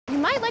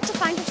might like to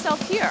find yourself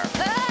here.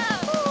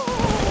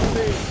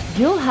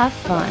 You'll have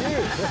fun,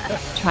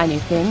 try new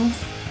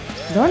things,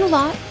 learn a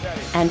lot,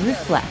 and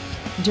reflect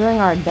during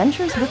our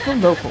Adventures with the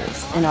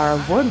Locals in our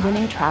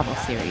award-winning travel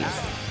series.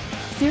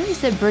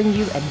 Series that bring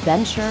you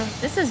adventure.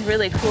 This is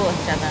really cool,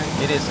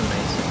 Devin. It is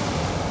amazing.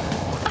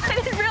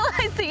 I didn't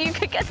realize that you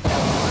could get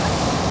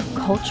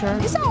Culture.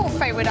 It's our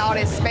favorite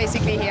artist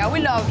basically here. We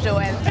love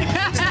Joel.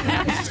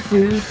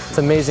 Food. It's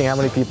amazing how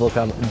many people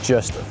come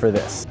just for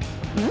this.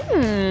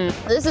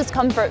 This is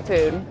comfort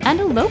food. And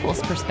a local's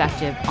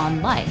perspective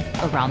on life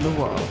around the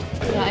world.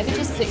 Yeah, I could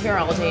just sit here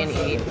all day and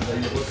eat.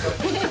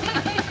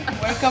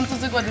 Welcome to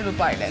the Guadeloupe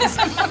Islands.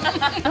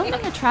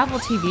 Owning a travel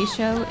TV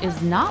show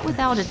is not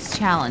without its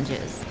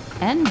challenges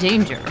and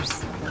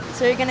dangers.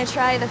 So you're gonna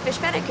try the fish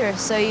pedicure.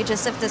 So you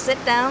just have to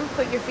sit down,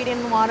 put your feet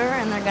in the water,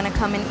 and they're gonna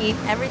come and eat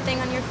everything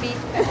on your feet.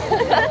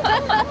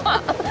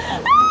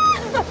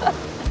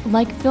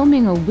 Like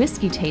filming a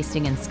whiskey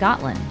tasting in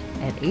Scotland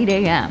at 8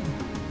 a.m.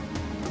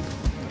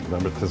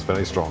 Remember, it is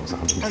very strong. So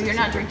Oh, you're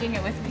not drinking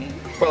it with me?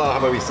 Well, I'll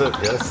have a wee sip,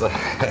 yes.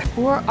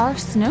 Or our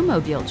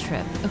snowmobile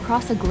trip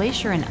across a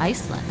glacier in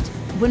Iceland,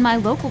 when my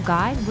local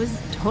guide was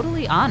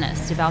totally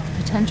honest about the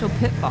potential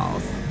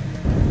pitfalls.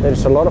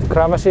 There's a lot of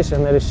crevasses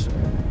and there is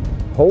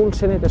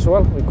holes in it as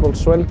well. We call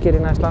swelgir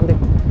in Icelandic.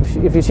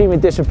 If you see me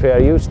disappear,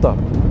 you stop.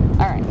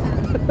 All right.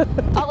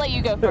 I'll let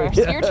you go first.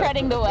 You're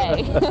treading the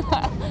way.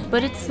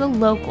 But it's the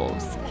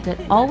locals that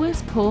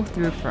always pull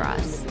through for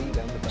us,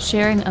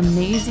 sharing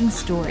amazing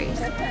stories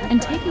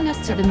and taking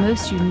us to the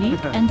most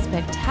unique and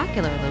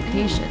spectacular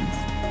locations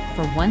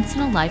for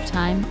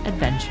once-in-a-lifetime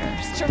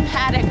adventures.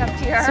 Dramatic up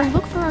here. So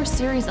look for our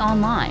series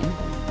online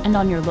and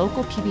on your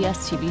local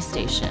PBS TV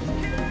station,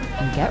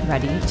 and get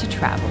ready to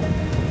travel.